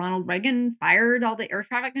 where Ronald Reagan fired all the air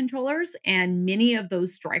traffic controllers, and many of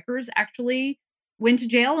those strikers actually went to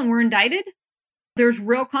jail and were indicted, there's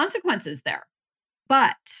real consequences there.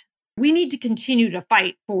 But we need to continue to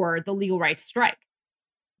fight for the legal right to strike.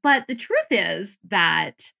 But the truth is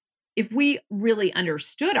that if we really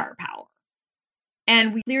understood our power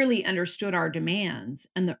and we clearly understood our demands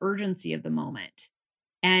and the urgency of the moment,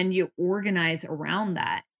 and you organize around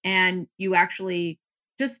that, and you actually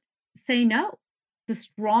just say no, the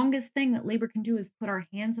strongest thing that labor can do is put our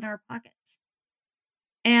hands in our pockets.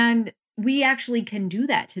 And we actually can do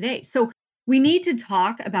that today. So we need to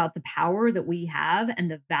talk about the power that we have and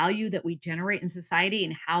the value that we generate in society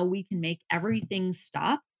and how we can make everything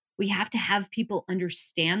stop. We have to have people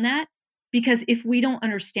understand that, because if we don't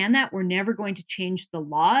understand that, we're never going to change the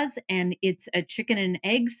laws, and it's a chicken and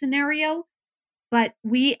egg scenario. But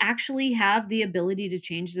we actually have the ability to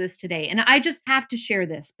change this today. And I just have to share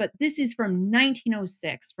this, but this is from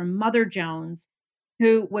 1906 from Mother Jones,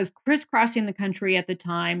 who was crisscrossing the country at the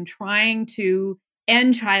time trying to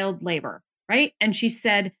end child labor, right? And she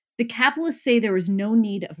said, the capitalists say there is no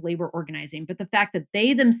need of labor organizing, but the fact that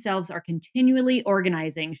they themselves are continually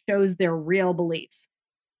organizing shows their real beliefs.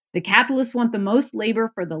 The capitalists want the most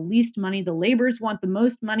labor for the least money. The laborers want the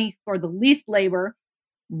most money for the least labor.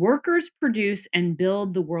 Workers produce and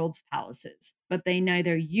build the world's palaces, but they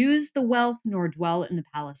neither use the wealth nor dwell in the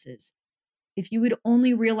palaces. If you would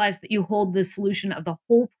only realize that you hold the solution of the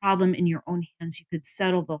whole problem in your own hands, you could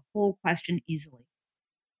settle the whole question easily.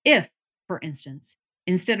 If, for instance,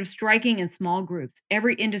 instead of striking in small groups,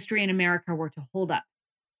 every industry in America were to hold up,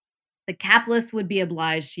 the capitalists would be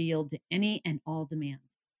obliged to yield to any and all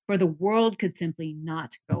demands, for the world could simply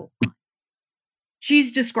not go on.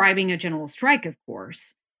 She's describing a general strike, of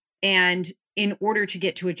course. And in order to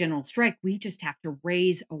get to a general strike, we just have to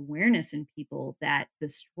raise awareness in people that the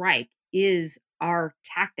strike is our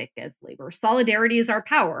tactic as labor. Solidarity is our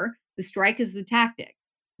power. The strike is the tactic.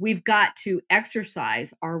 We've got to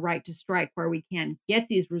exercise our right to strike where we can get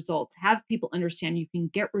these results, have people understand you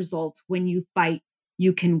can get results when you fight,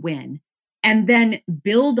 you can win, and then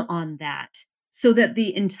build on that so that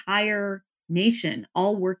the entire nation,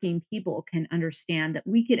 all working people, can understand that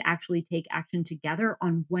we could actually take action together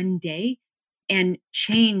on one day and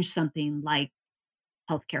change something like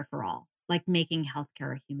healthcare for all, like making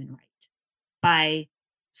healthcare a human right by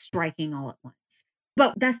striking all at once.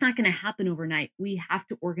 But that's not going to happen overnight. We have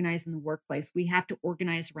to organize in the workplace. We have to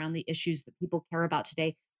organize around the issues that people care about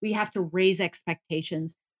today. We have to raise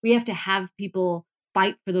expectations. We have to have people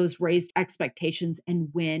fight for those raised expectations and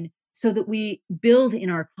win, so that we build in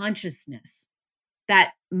our consciousness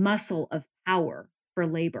that muscle of power for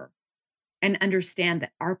labor and understand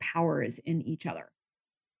that our power is in each other.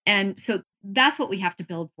 And so that's what we have to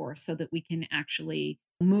build for, so that we can actually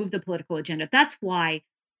move the political agenda. That's why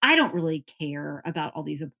I don't really care about all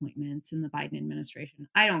these appointments in the Biden administration.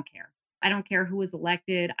 I don't care. I don't care who was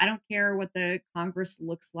elected. I don't care what the Congress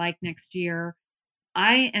looks like next year.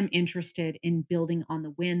 I am interested in building on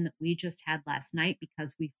the win that we just had last night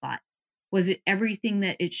because we fought. Was it everything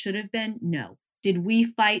that it should have been? No. Did we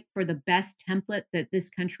fight for the best template that this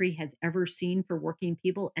country has ever seen for working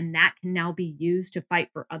people, and that can now be used to fight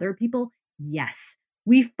for other people? Yes.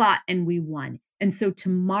 We fought and we won. And so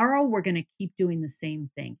tomorrow we're going to keep doing the same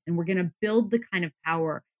thing. And we're going to build the kind of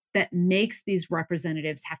power that makes these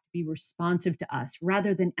representatives have to be responsive to us,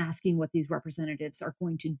 rather than asking what these representatives are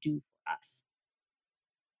going to do for us.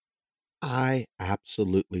 I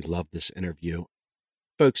absolutely love this interview.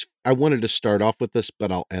 Folks, I wanted to start off with this,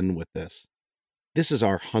 but I'll end with this. This is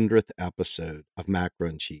our 100th episode of Macro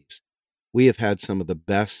and Cheese. We have had some of the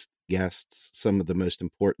best guests, some of the most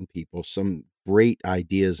important people, some great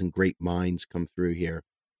ideas and great minds come through here.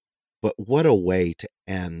 But what a way to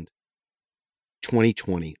end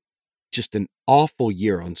 2020. Just an awful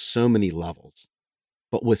year on so many levels,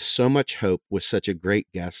 but with so much hope, with such a great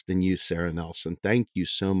guest in you, Sarah Nelson. Thank you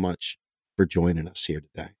so much for joining us here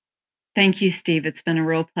today. Thank you, Steve. It's been a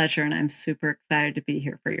real pleasure, and I'm super excited to be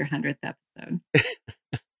here for your 100th episode.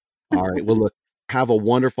 All right. Well, look, have a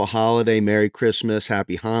wonderful holiday. Merry Christmas,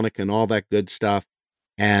 Happy Hanukkah, and all that good stuff.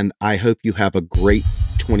 And I hope you have a great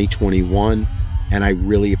 2021. And I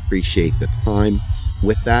really appreciate the time.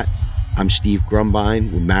 With that, I'm Steve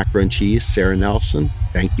Grumbine with Macro and Cheese, Sarah Nelson.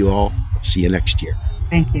 Thank you all. See you next year.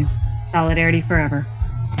 Thank you. Solidarity forever.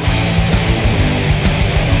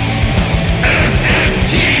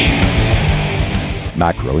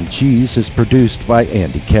 Macro and Cheese is produced by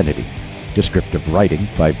Andy Kennedy. Descriptive writing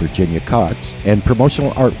by Virginia Cox and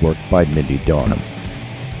promotional artwork by Mindy Donham.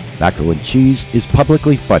 Macro and Cheese is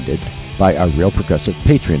publicly funded by our Real Progressive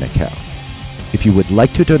Patreon account. If you would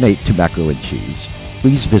like to donate to Macro and Cheese,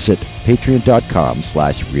 please visit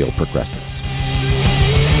patreon.com/realprogressives.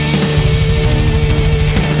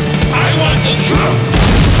 I want the truth.